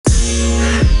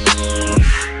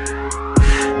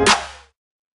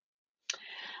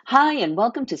Hi, and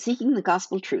welcome to Seeking the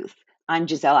Gospel Truth. I'm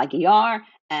Giselle Aguiar,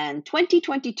 and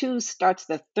 2022 starts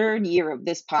the third year of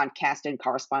this podcast and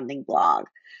corresponding blog.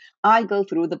 I go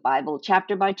through the Bible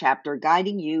chapter by chapter,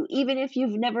 guiding you even if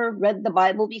you've never read the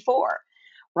Bible before.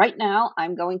 Right now,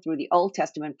 I'm going through the Old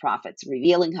Testament prophets,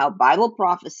 revealing how Bible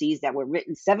prophecies that were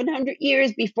written 700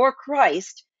 years before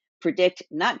Christ predict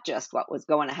not just what was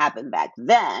going to happen back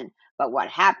then, but what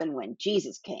happened when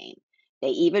Jesus came. They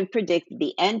even predict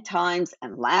the end times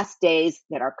and last days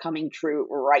that are coming true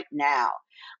right now.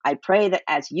 I pray that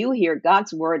as you hear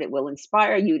God's word, it will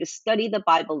inspire you to study the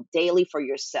Bible daily for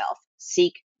yourself.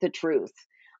 Seek the truth.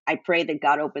 I pray that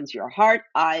God opens your heart,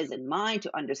 eyes, and mind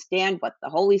to understand what the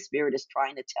Holy Spirit is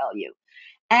trying to tell you.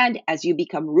 And as you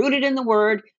become rooted in the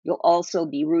word, you'll also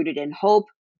be rooted in hope,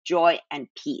 joy, and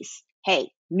peace. Hey,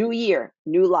 new year,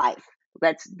 new life.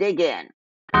 Let's dig in.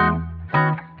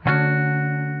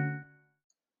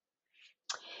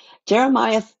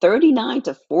 Jeremiah 39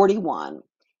 to 41.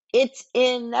 It's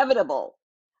inevitable.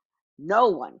 No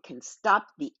one can stop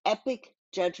the epic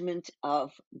judgment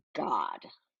of God.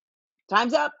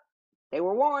 Time's up. They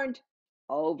were warned.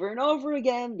 Over and over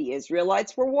again, the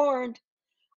Israelites were warned.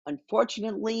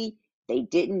 Unfortunately, they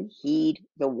didn't heed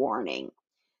the warning.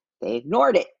 They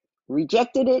ignored it,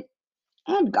 rejected it,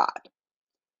 and God.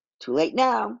 Too late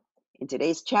now. In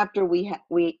today's chapters we have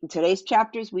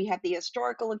the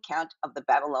historical account of the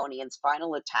Babylonians'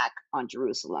 final attack on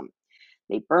Jerusalem.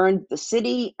 They burned the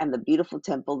city and the beautiful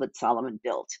temple that Solomon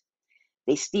built.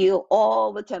 They steal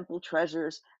all the temple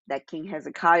treasures that King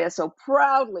Hezekiah so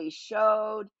proudly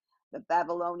showed the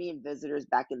Babylonian visitors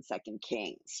back in 2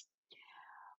 Kings.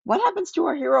 What happens to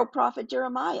our hero prophet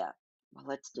Jeremiah? Well,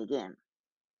 let's dig in.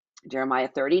 Jeremiah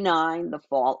 39, the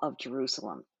fall of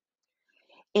Jerusalem.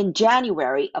 In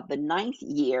January of the 9th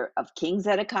year of King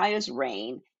Zedekiah's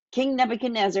reign, King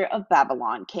Nebuchadnezzar of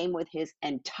Babylon came with his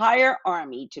entire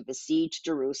army to besiege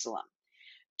Jerusalem.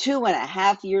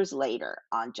 2.5 years later,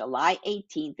 on July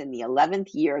 18th, in the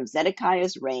 11th year of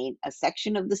Zedekiah's reign, a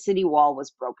section of the city wall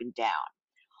was broken down.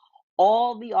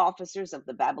 All the officers of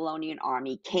the Babylonian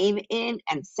army came in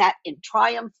and sat in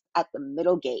triumph at the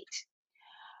middle gate.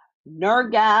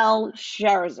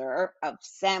 Nergal-Sharezer of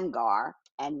Samgar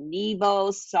and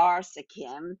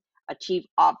Nebo-Sarsekim, a chief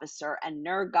officer, and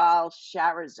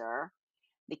Nergal-Sharezer,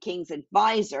 the king's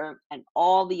advisor, and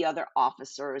all the other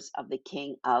officers of the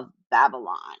king of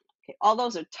Babylon. Okay, all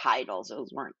those are titles,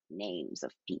 those weren't names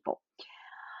of people.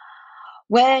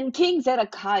 When King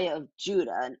Zedekiah of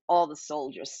Judah and all the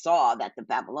soldiers saw that the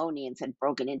Babylonians had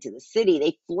broken into the city,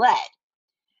 they fled.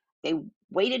 They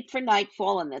waited for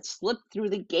nightfall and then slipped through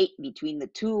the gate between the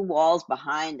two walls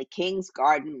behind the king's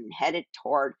garden and headed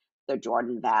toward the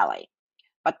Jordan Valley.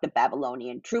 But the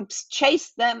Babylonian troops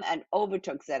chased them and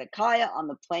overtook Zedekiah on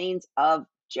the plains of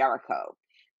Jericho.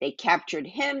 They captured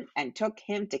him and took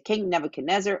him to King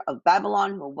Nebuchadnezzar of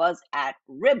Babylon, who was at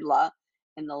Riblah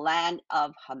in the land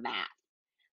of Hamath.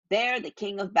 There the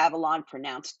king of Babylon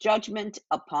pronounced judgment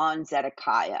upon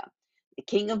Zedekiah. The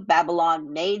king of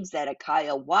Babylon made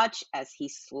Zedekiah watch as he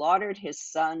slaughtered his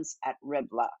sons at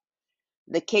Riblah.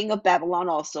 The king of Babylon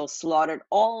also slaughtered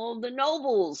all the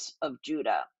nobles of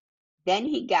Judah. Then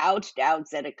he gouged out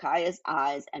Zedekiah's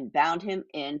eyes and bound him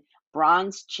in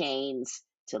bronze chains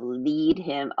to lead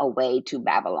him away to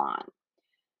Babylon.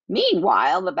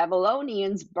 Meanwhile, the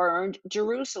Babylonians burned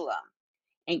Jerusalem,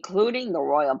 including the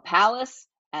royal palace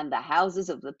and the houses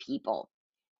of the people,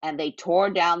 and they tore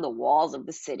down the walls of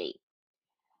the city.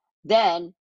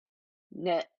 Then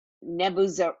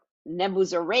Nebuzaradan,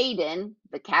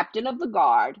 the captain of the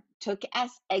guard, took as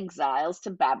exiles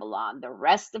to Babylon the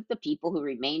rest of the people who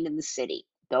remained in the city,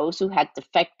 those who had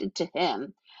defected to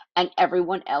him, and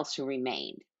everyone else who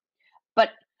remained.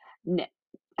 But let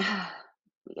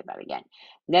me get that again.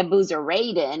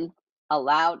 Nebuzaradan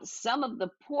allowed some of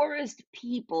the poorest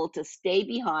people to stay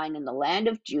behind in the land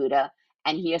of Judah,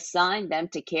 and he assigned them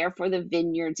to care for the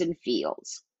vineyards and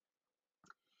fields.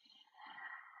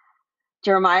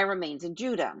 Jeremiah remains in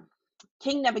Judah.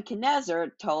 King Nebuchadnezzar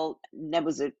told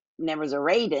Nebuzaradan,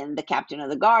 the captain of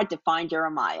the guard, to find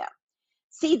Jeremiah.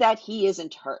 See that he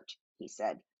isn't hurt, he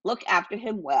said. Look after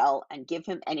him well and give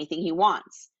him anything he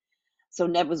wants. So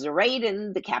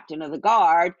Nebuzaradan, the captain of the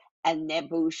guard, and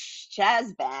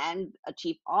Nebuchadnezzar, a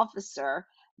chief officer,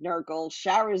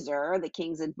 Nergal-Sharezer, the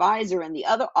king's advisor, and the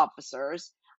other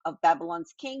officers of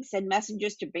Babylon's king sent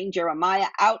messengers to bring Jeremiah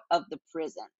out of the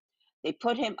prison. They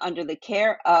put him under the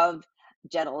care of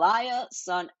Gedaliah,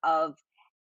 son of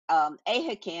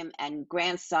Ahikam and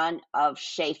grandson of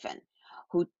Shaphan,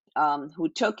 who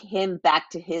took him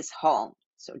back to his home.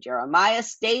 So Jeremiah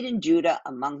stayed in Judah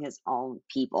among his own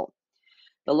people.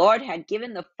 The Lord had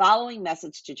given the following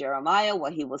message to Jeremiah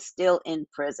while he was still in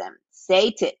prison.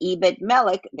 Say to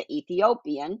Ebed-Melech, the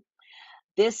Ethiopian,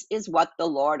 this is what the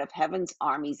Lord of heaven's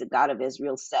armies, the God of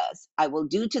Israel, says. I will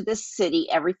do to this city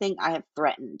everything I have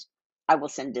threatened. I will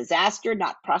send disaster,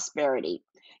 not prosperity.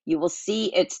 You will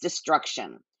see its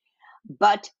destruction.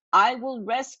 But I will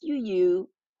rescue you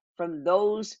from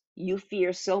those you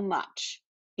fear so much.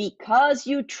 Because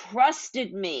you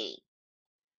trusted me,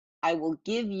 I will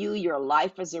give you your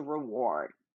life as a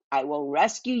reward. I will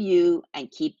rescue you and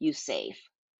keep you safe.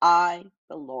 I,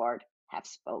 the Lord, have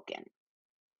spoken.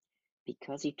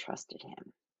 Because he trusted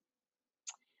him.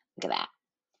 Look at that.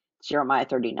 Jeremiah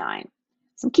 39.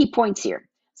 Some key points here.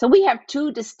 So we have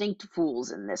two distinct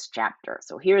fools in this chapter.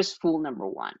 So here's fool number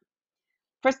one.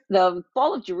 First, the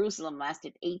fall of Jerusalem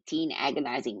lasted 18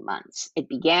 agonizing months. It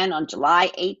began on July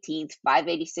 18th,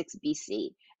 586 BC,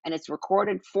 and it's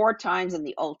recorded 4 times in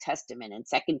the Old Testament in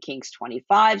 2 Kings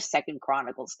 25, 2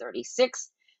 Chronicles 36,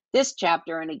 this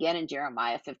chapter, and again in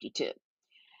Jeremiah 52.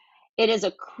 It is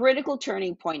a critical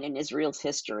turning point in Israel's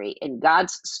history, in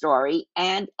God's story,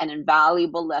 and an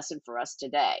invaluable lesson for us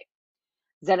today.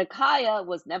 Zedekiah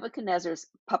was Nebuchadnezzar's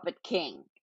puppet king.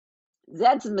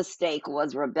 Zed's mistake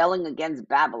was rebelling against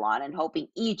Babylon and hoping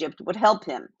Egypt would help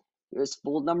him. Here's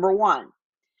fool number one.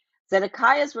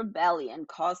 Zedekiah's rebellion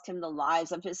cost him the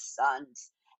lives of his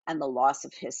sons and the loss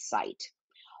of his sight.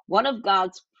 One of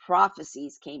God's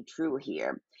prophecies came true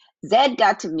here. Zed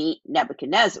got to meet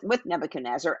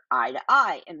Nebuchadnezzar eye to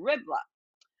eye in Riblah.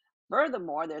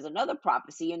 Furthermore, there's another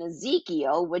prophecy in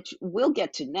Ezekiel, which we'll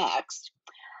get to next,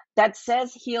 that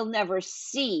says he'll never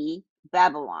see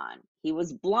Babylon. He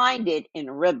was blinded in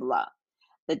Riblah.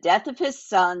 The death of his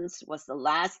sons was the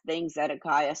last thing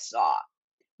Zedekiah saw.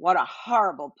 What a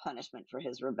horrible punishment for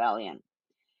his rebellion.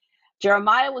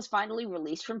 Jeremiah was finally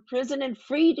released from prison and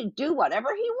free to do whatever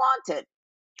he wanted.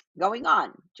 Going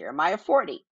on, Jeremiah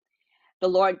 40. The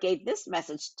Lord gave this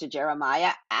message to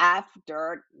Jeremiah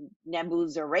after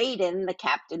Nebuzaradan, the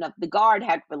captain of the guard,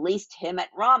 had released him at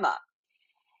Ramah.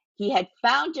 He had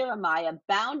found Jeremiah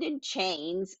bound in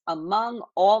chains among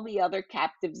all the other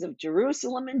captives of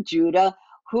Jerusalem and Judah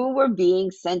who were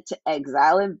being sent to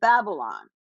exile in Babylon.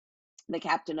 The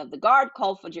captain of the guard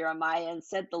called for Jeremiah and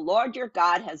said, the Lord your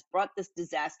God has brought this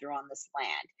disaster on this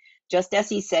land, just as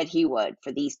he said he would,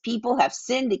 for these people have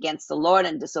sinned against the Lord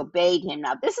and disobeyed him.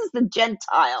 Now, this is the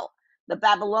Gentile, the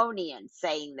Babylonian,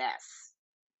 saying this.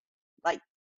 Like,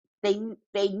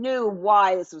 they knew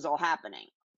why this was all happening.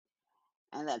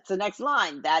 And that's the next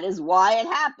line. That is why it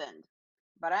happened.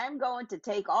 But I am going to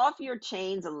take off your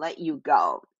chains and let you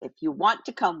go. If you want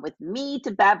to come with me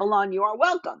to Babylon, you are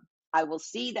welcome. I will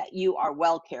see that you are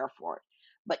well cared for.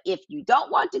 But if you don't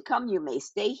want to come, you may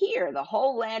stay here. The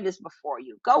whole land is before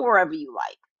you. Go wherever you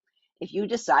like. If you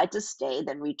decide to stay,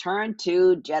 then return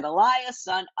to Gedaliah,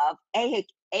 son of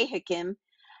Ahikam,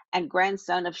 and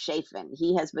grandson of Shaphan.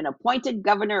 He has been appointed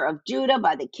governor of Judah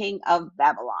by the king of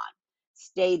Babylon.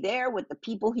 Stay there with the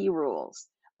people he rules.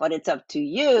 But it's up to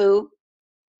you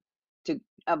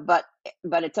but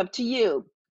it's up to you.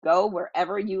 Go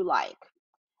wherever you like.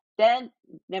 Then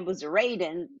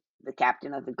Nebuzaradan, the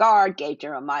captain of the guard, gave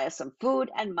Jeremiah some food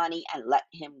and money and let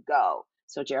him go.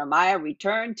 So Jeremiah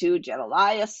returned to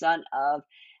Gedaliah, son of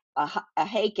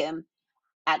Ahikam,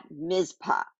 at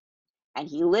Mizpah, and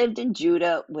he lived in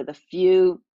Judah with the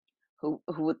few who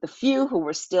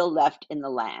were still left in the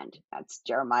land. That's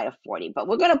Jeremiah 40. But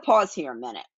we're going to pause here a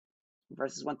minute,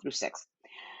 verses 1 through 6.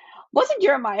 Wasn't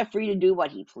Jeremiah free to do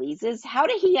what he pleases? How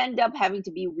did he end up having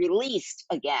to be released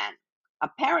again?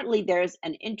 Apparently, there's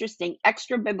an interesting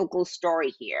extra-biblical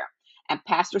story here, and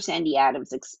Pastor Sandy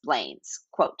Adams explains,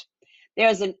 quote,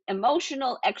 there's an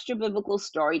emotional extra-biblical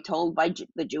story told by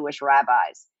the Jewish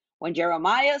rabbis. When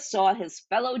Jeremiah saw his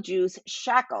fellow Jews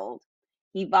shackled,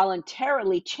 he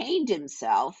voluntarily chained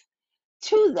himself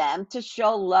to them to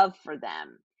show love for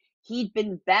them. He'd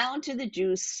been bound to the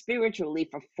Jews spiritually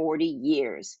for 40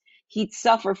 years. He'd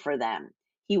suffer for them.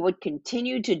 He would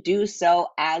continue to do so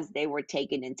as they were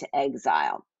taken into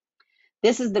exile.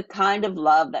 This is the kind of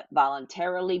love that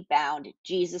voluntarily bound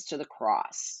Jesus to the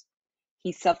cross.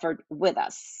 He suffered with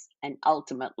us and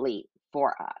ultimately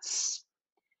for us.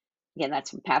 Again, that's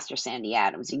from Pastor Sandy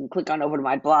Adams. You can click on over to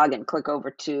my blog and click over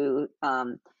to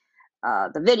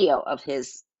the video of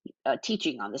his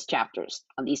teaching on these chapters.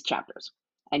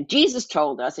 And Jesus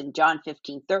told us in John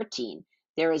 15:13,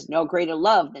 there is no greater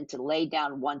love than to lay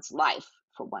down one's life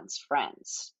for one's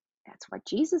friends. That's what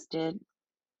Jesus did.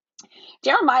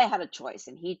 Jeremiah had a choice,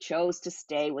 and he chose to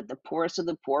stay with the poorest of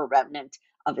the poor remnant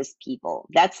of his people.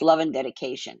 That's love and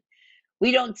dedication.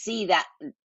 We don't see that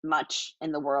much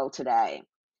in the world today.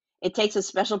 It takes a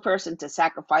special person to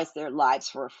sacrifice their lives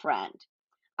for a friend.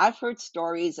 I've heard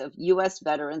stories of U.S.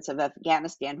 veterans of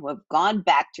Afghanistan who have gone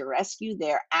back to rescue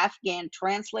their Afghan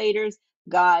translators,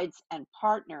 guides, and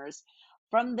partners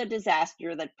from the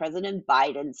disaster that President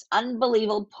Biden's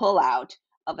unbelievable pullout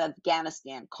of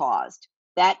Afghanistan caused.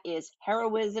 That is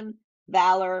heroism,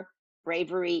 valor,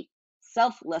 bravery,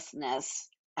 selflessness,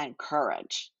 and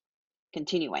courage.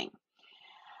 Continuing.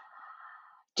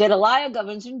 Gedaliah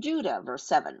governs in Judah, verse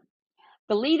 7.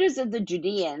 The leaders of the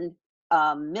Judean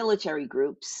military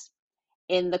groups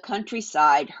in the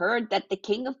countryside heard that the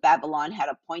king of Babylon had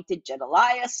appointed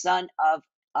Gedaliah, son of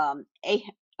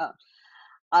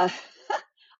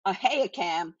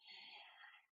Ahikam,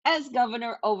 as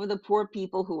governor over the poor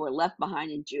people who were left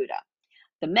behind in Judah,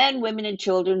 the men, women, and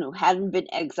children who hadn't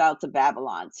been exiled to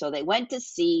Babylon. So they went to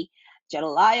see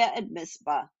Gedaliah at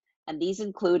Mizpah, and these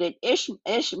included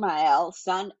Ishmael,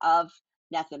 son of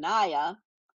Nethaniah,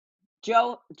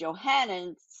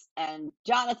 Johanan and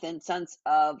Jonathan, sons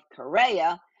of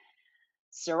Kareah,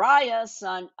 Sariah,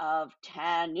 son of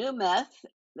Tanumeth,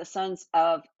 the sons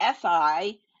of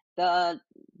Ephi, the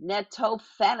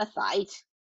Netophanathite,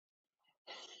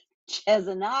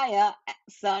 Jezaniah,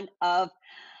 son of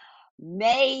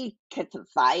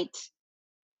Maacathite,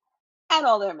 and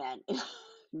all their men.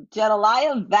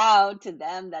 Gedaliah vowed to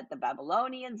them that the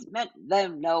Babylonians meant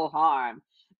them no harm.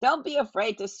 Don't be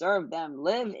afraid to serve them.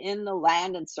 Live in the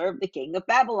land and serve the king of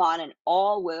Babylon, and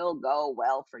all will go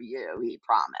well for you, he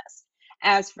promised.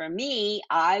 As for me,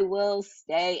 I will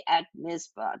stay at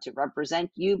Mizpah to represent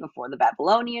you before the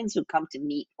Babylonians who come to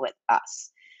meet with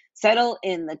us. Settle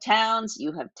in the towns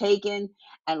you have taken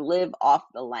and live off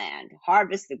the land.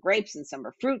 Harvest the grapes and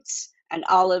summer fruits and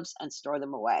olives and store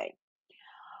them away.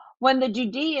 When the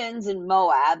Judeans in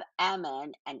Moab,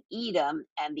 Ammon, and Edom,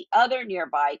 and the other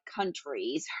nearby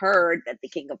countries heard that the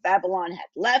king of Babylon had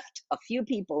left a few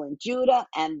people in Judah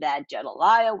and that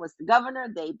Gedaliah was the governor,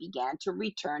 they began to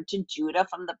return to Judah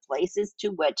from the places to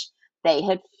which they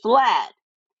had fled.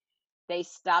 They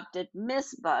stopped at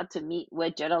Mizpah to meet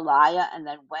with Gedaliah and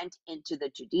then went into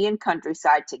the Judean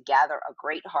countryside to gather a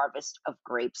great harvest of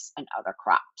grapes and other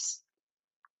crops.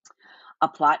 A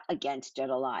plot against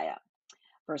Gedaliah.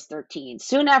 Verse 13.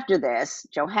 Soon after this,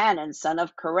 Johanan, son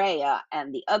of Kareah,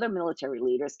 and the other military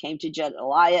leaders came to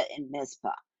Gedaliah in Mizpah.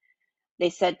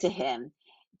 They said to him,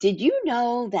 did you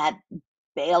know that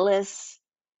Baalis,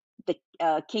 the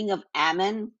king of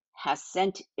Ammon, has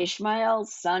sent Ishmael,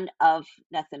 son of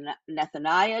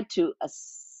Nethaniah, to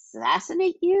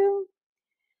assassinate you?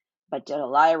 But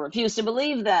Gedaliah refused to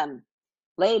believe them.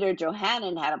 Later,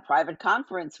 Johanan had a private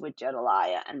conference with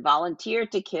Gedaliah and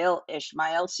volunteered to kill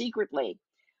Ishmael secretly.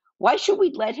 Why should we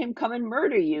let him come and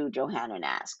murder you? Johanan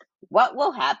asked. What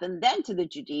will happen then to the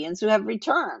Judeans who have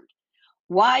returned?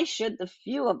 Why should the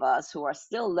few of us who are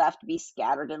still left be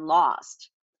scattered and lost?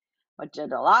 But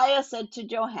Gedaliah said to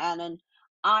Johanan,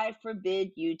 I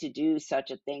forbid you to do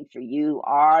such a thing, for you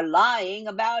are lying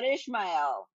about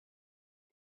Ishmael.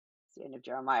 It's the end of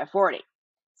Jeremiah 40.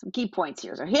 Some key points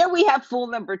here. So here we have fool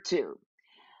number 2.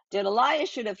 Gedaliah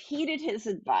should have heeded his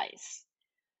advice.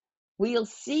 We'll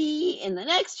see in the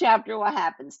next chapter what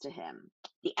happens to him.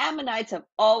 The Ammonites have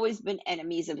always been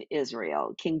enemies of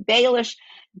Israel. King Baalish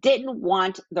didn't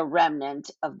want the remnant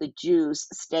of the Jews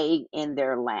staying in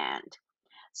their land.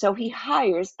 So he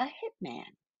hires a hitman,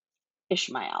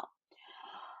 Ishmael.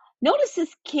 Notice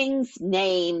this king's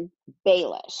name,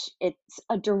 Baalish. It's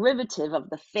a derivative of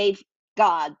the faith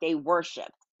god they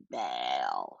worship,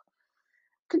 Baal.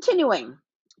 Continuing,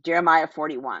 Jeremiah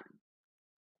 41.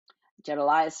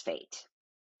 Gedaliah's fate.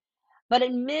 But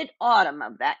in mid-autumn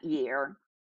of that year,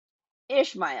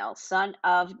 Ishmael, son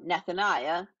of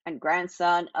Nethaniah and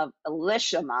grandson of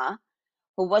Elishama,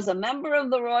 who was a member of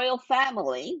the royal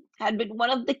family, had been one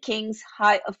of the king's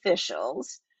high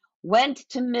officials, went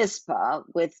to Mizpah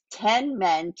with 10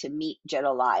 men to meet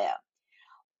Gedaliah.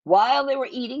 While they were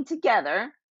eating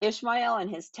together, Ishmael and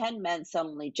his 10 men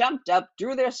suddenly jumped up,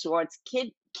 drew their swords,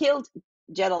 killed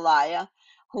Gedaliah,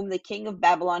 whom the king of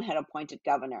Babylon had appointed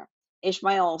governor.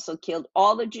 Ishmael also killed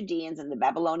all the Judeans and the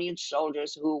Babylonian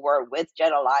soldiers who were with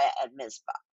Gedaliah at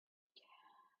Mizpah.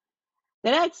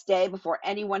 The next day, before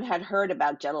anyone had heard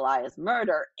about Gedaliah's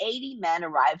murder, 80 men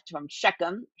arrived from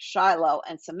Shechem, Shiloh,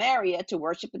 and Samaria to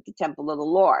worship at the temple of the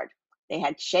Lord. They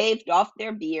had shaved off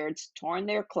their beards, torn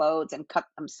their clothes, and cut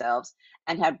themselves,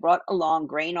 and had brought along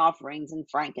grain offerings and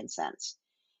frankincense.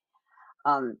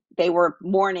 They were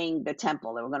mourning the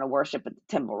temple. They were going to worship at the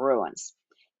temple ruins.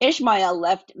 Ishmael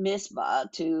left Mizpah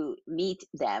to meet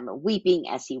them, weeping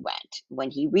as he went.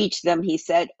 When he reached them, he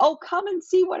said, "Oh, come and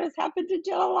see what has happened to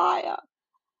Gedaliah."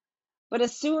 But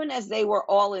as soon as they were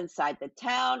all inside the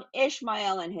town,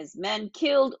 Ishmael and his men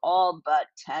killed all but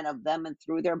 10 of them and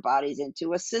threw their bodies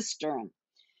into a cistern.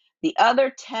 The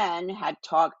other 10 had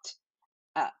talked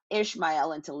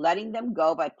Ishmael into letting them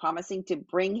go by promising to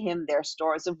bring him their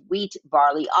stores of wheat,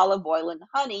 barley, olive oil, and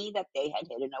honey that they had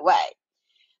hidden away.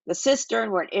 The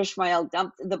cistern where Ishmael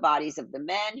dumped the bodies of the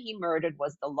men he murdered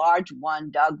was the large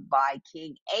one dug by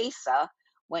King Asa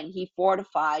when he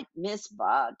fortified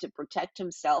Mizpah to protect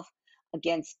himself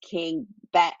against King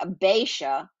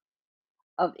Baasha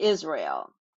of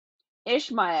Israel.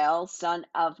 Ishmael, son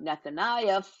of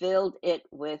Nethaniah, filled it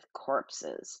with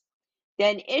corpses.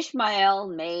 Then Ishmael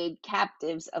made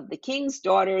captives of the king's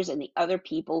daughters and the other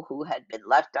people who had been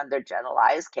left under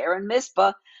Gedaliah's care in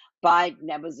Mizpah by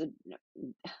Nebuzaradan,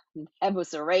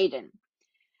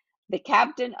 the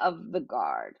captain of the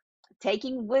guard.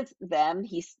 Taking them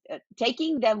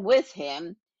with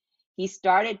him, he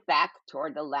started back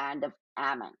toward the land of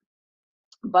Ammon.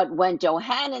 But when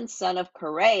Johanan, son of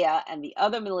Kareah, and the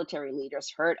other military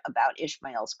leaders heard about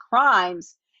Ishmael's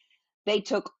crimes, they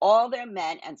took all their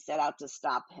men and set out to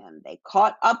stop him. They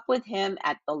caught up with him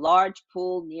at the large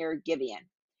pool near Gibeon.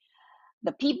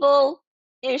 The people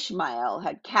Ishmael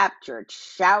had captured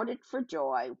shouted for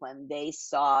joy when they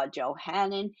saw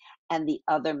Johanan and the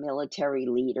other military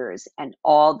leaders, and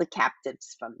all the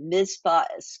captives from Mizpah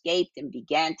escaped and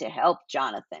began to help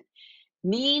Jonathan.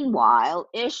 Meanwhile,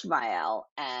 Ishmael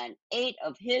and 8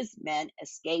 of his men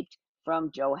escaped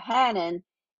from Johanan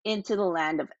into the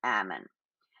land of Ammon.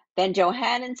 Then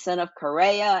Johanan, son of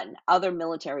Kareah, and other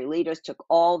military leaders took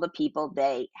all the people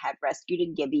they had rescued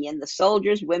in Gibeon, the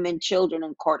soldiers, women, children,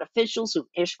 and court officials whom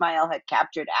Ishmael had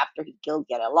captured after he killed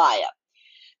Gedaliah.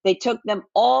 They took them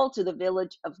all to the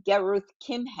village of Geruth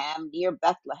Kimham near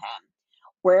Bethlehem,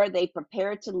 where they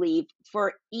prepared to leave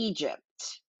for Egypt.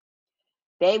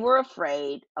 They were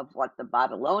afraid of what the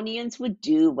Babylonians would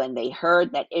do when they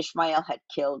heard that Ishmael had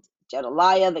killed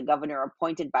Gedaliah, the governor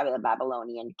appointed by the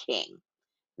Babylonian king.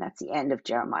 That's the end of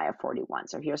Jeremiah 41.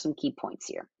 So here's some key points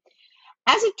here.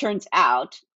 As it turns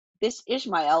out, this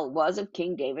Ishmael was of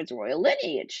King David's royal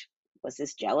lineage. Was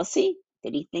this jealousy?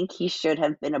 Did he think he should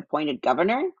have been appointed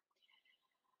governor?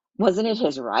 Wasn't it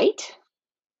his right?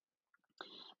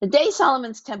 The day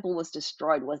Solomon's temple was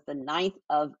destroyed was the 9th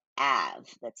of Av,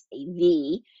 that's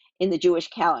AV, in the Jewish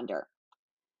calendar.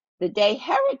 The day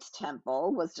Herod's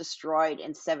temple was destroyed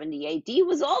in 70 AD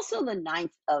was also the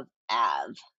 9th of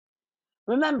Av.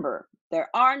 Remember, there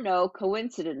are no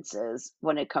coincidences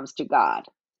when it comes to God.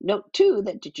 Note, too,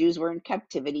 that the Jews were in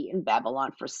captivity in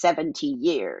Babylon for 70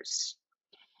 years.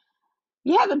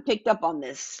 You haven't picked up on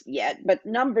this yet, but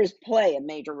numbers play a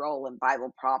major role in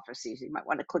Bible prophecies. You might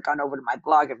want to click on over to my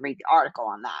blog and read the article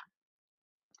on that.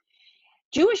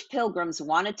 Jewish pilgrims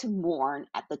wanted to mourn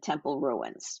at the temple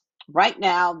ruins. Right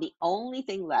now, the only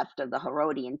thing left of the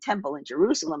Herodian temple in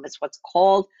Jerusalem is what's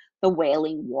called the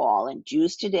Wailing Wall, and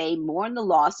Jews today mourn the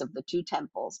loss of the 2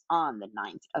 temples on the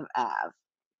 9th of Av.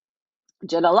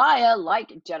 Gedaliah,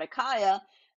 like Zedekiah,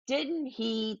 didn't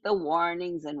heed the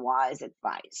warnings and wise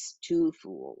advice. 2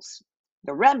 fools.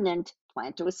 The remnant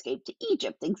planned to escape to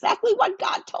Egypt, exactly what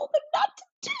God told them not to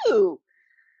do.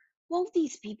 Won't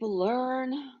these people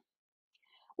learn?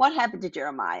 What happened to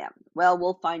Jeremiah? Well,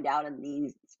 we'll find out in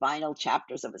these final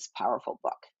chapters of his powerful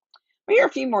book. Here are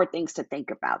a few more things to think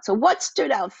about. So what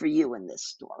stood out for you in this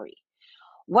story?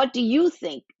 What do you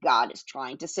think God is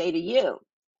trying to say to you?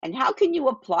 And how can you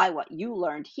apply what you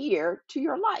learned here to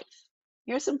your life?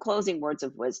 Here's some closing words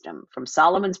of wisdom from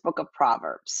Solomon's book of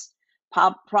Proverbs.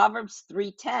 Proverbs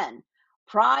 3:10.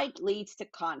 Pride leads to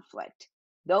conflict.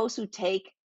 Those who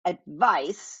take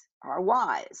advice are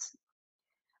wise.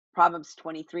 Proverbs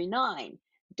 23:9.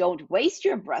 Don't waste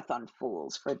your breath on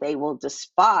fools, for they will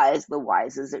despise the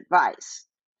wise's advice.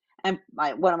 And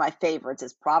one of my favorites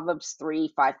is Proverbs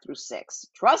 3:5-6.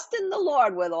 Trust in the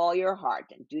Lord with all your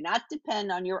heart and do not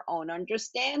depend on your own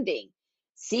understanding.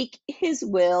 Seek his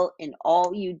will in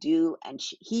all you do, and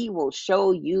he will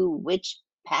show you which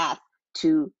path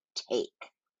to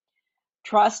take.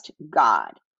 Trust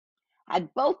God.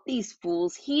 Had both these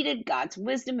fools heeded God's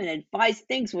wisdom and advice,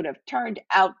 things would have turned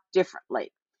out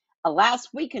differently.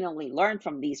 Alas, we can only learn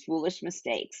from these foolish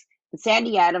mistakes. And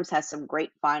Sandy Adams has some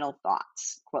great final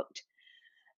thoughts. Quote,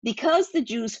 because the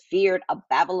Jews feared a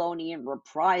Babylonian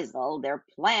reprisal, their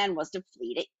plan was to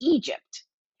flee to Egypt.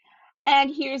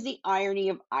 And here's the irony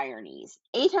of ironies.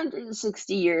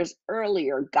 860 years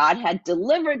earlier, God had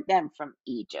delivered them from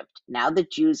Egypt. Now the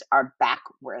Jews are back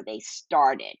where they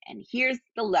started. And here's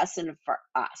the lesson for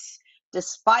us.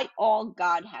 Despite all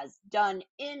God has done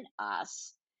in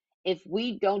us, if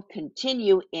we don't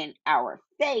continue in our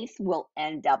faith, we'll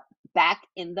end up back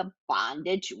in the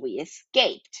bondage we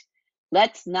escaped.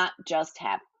 Let's not just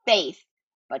have faith,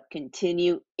 but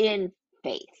continue in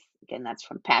faith. Again, that's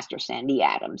from Pastor Sandy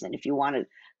Adams. And if you want to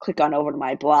click on over to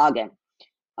my blog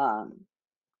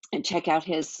and check out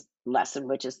his lesson,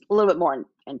 which is a little bit more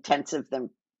intensive than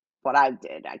what I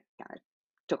did. I kind of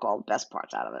took all the best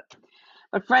parts out of it.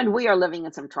 But friend, we are living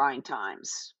in some trying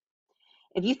times.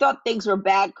 If you thought things were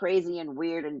bad, crazy, and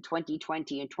weird in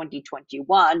 2020 and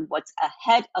 2021, what's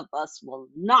ahead of us will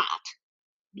not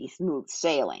be smooth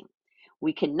sailing.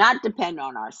 We cannot depend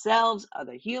on ourselves,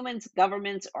 other humans,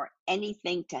 governments, or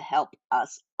anything to help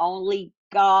us. Only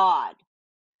God.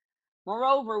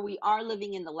 Moreover, we are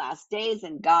living in the last days,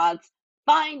 and God's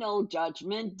final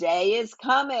judgment day is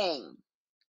coming.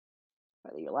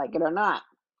 Whether you like it or not,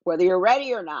 whether you're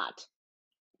ready or not.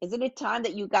 Isn't it time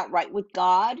that you got right with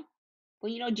God?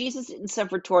 Well, Jesus didn't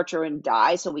suffer torture and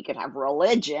die so we could have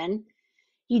religion.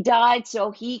 He died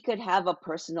so he could have a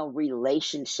personal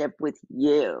relationship with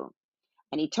you.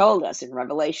 And he told us in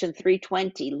Revelation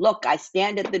 3:20, look, I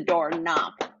stand at the door and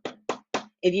knock.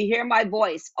 If you hear my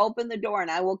voice, open the door and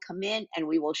I will come in and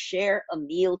we will share a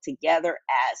meal together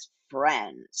as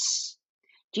friends.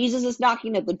 Jesus is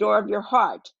knocking at the door of your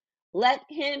heart. Let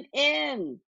him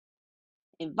in.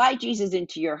 Invite Jesus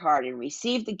into your heart and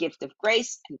receive the gift of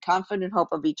grace and confident hope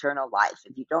of eternal life.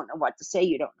 If you don't know what to say,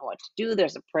 you don't know what to do,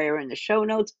 there's a prayer in the show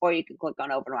notes, or you can click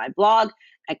on over to my blog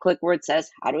and click where it says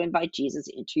how to invite Jesus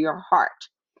into your heart.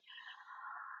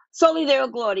 Soli Deo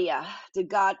Gloria, to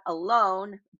God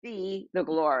alone be the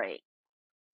glory.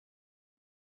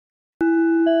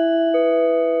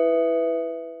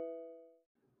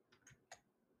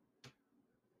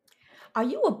 Are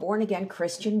you a born-again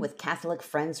Christian with Catholic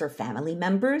friends or family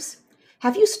members?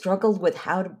 Have you struggled with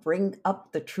how to bring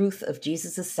up the truth of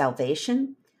Jesus'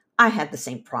 salvation? I had the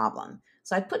same problem,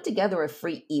 so I put together a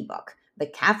free ebook, The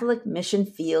Catholic Mission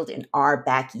Field in Our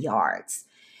Backyards.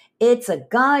 It's a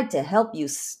guide to help you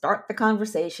start the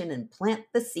conversation and plant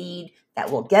the seed that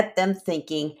will get them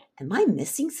thinking, am I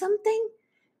missing something?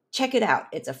 Check it out.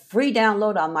 It's a free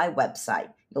download on my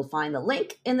website. You'll find the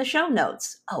link in the show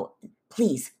notes. Oh,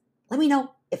 please, let me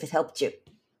know if it helped you.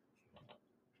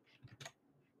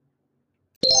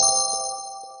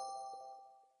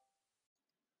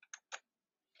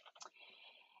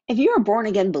 If you're a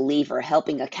born-again believer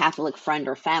helping a Catholic friend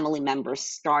or family member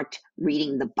start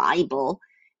reading the Bible,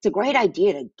 it's a great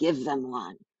idea to give them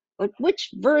one. But which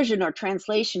version or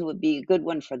translation would be a good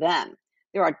one for them?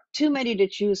 There are too many to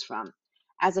choose from.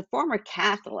 As a former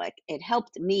Catholic, it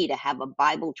helped me to have a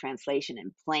Bible translation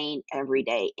in plain,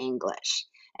 everyday English.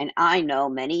 And I know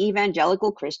many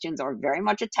evangelical Christians are very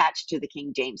much attached to the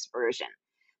King James Version.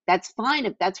 That's fine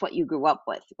if that's what you grew up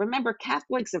with. Remember,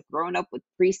 Catholics have grown up with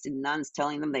priests and nuns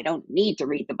telling them they don't need to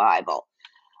read the Bible.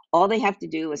 All they have to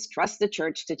do is trust the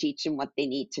church to teach them what they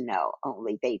need to know,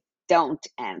 only they don't,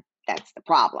 and that's the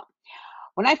problem.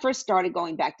 When I first started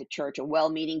going back to church, a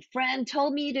well-meaning friend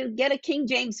told me to get a King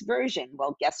James Version.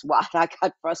 Well, guess what? I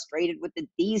got frustrated with the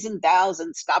these and thous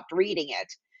and stopped reading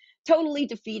it, totally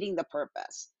defeating the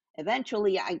purpose.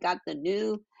 Eventually, I got the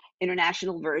New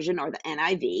International Version, or the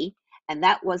NIV, and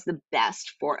that was the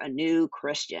best for a new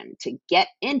Christian to get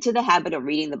into the habit of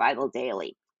reading the Bible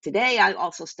daily. Today, I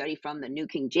also study from the New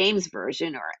King James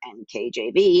Version, or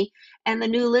NKJV, and the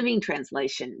New Living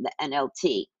Translation, the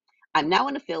NLT. I'm now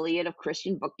an affiliate of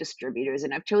Christian Book Distributors,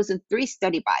 and I've chosen 3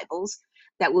 study Bibles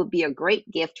that will be a great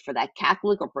gift for that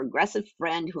Catholic or progressive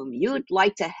friend whom you'd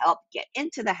like to help get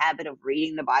into the habit of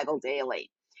reading the Bible daily.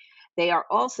 They're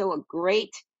also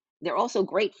great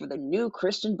for the new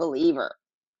Christian believer.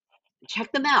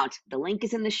 Check them out. The link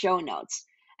is in the show notes.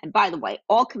 And by the way,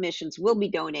 all commissions will be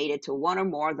donated to one or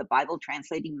more of the Bible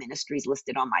translating ministries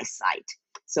listed on my site.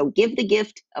 So give the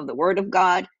gift of the Word of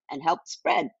God and help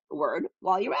spread the word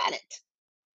while you're at it.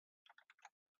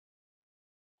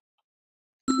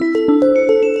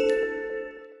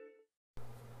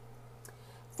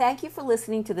 Thank you for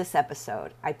listening to this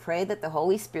episode. I pray that the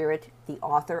Holy Spirit, the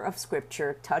author of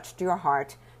Scripture, touched your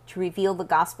heart to reveal the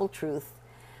gospel truth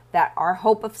that our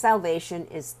hope of salvation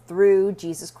is through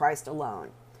Jesus Christ alone.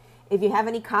 If you have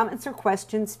any comments or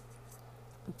questions,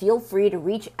 feel free to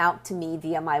reach out to me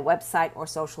via my website or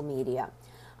social media.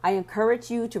 I encourage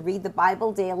you to read the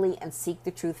Bible daily and seek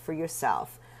the truth for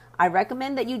yourself. I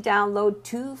recommend that you download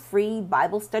 2 free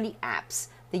Bible study apps,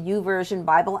 the YouVersion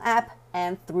Bible app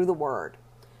and Through the Word.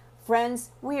 Friends,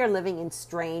 we are living in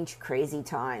strange, crazy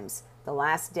times, the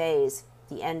last days,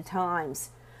 the end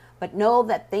times. But know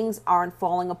that things aren't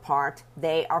falling apart,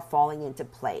 they are falling into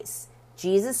place.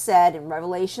 Jesus said in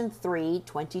Revelation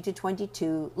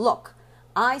 3:20-22, "Look,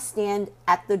 I stand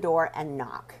at the door and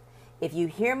knock. If you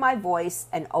hear my voice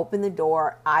and open the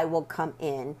door, I will come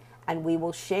in, and we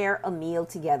will share a meal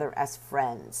together as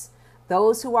friends.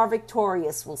 Those who are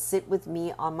victorious will sit with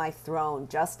me on my throne,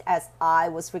 just as I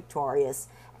was victorious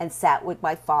and sat with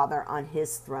my Father on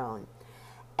his throne.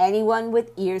 Anyone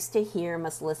with ears to hear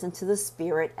must listen to the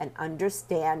Spirit and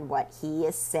understand what he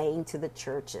is saying to the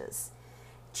churches.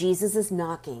 Jesus is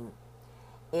knocking.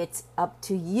 It's up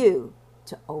to you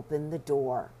to open the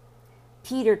door.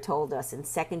 Peter told us in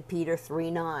 2 Peter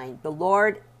 3:9, the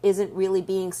Lord isn't really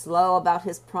being slow about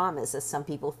his promise, as some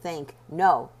people think.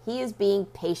 No, he is being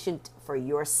patient for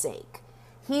your sake.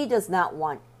 He does not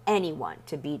want anyone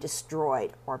to be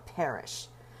destroyed or perish,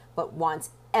 but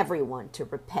wants everyone to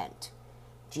repent.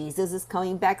 Jesus is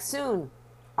coming back soon.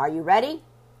 Are you ready?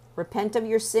 Repent of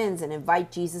your sins and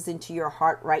invite Jesus into your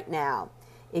heart right now.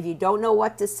 If you don't know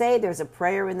what to say, there's a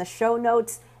prayer in the show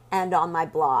notes and on my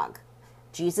blog.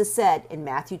 Jesus said in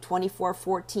Matthew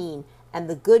 24:14, and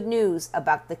the good news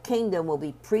about the kingdom will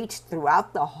be preached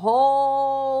throughout the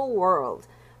whole world,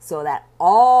 so that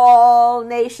all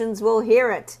nations will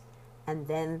hear it, and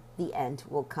then the end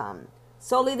will come.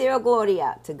 Soli Deo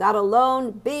Gloria. To God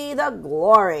alone be the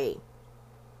glory.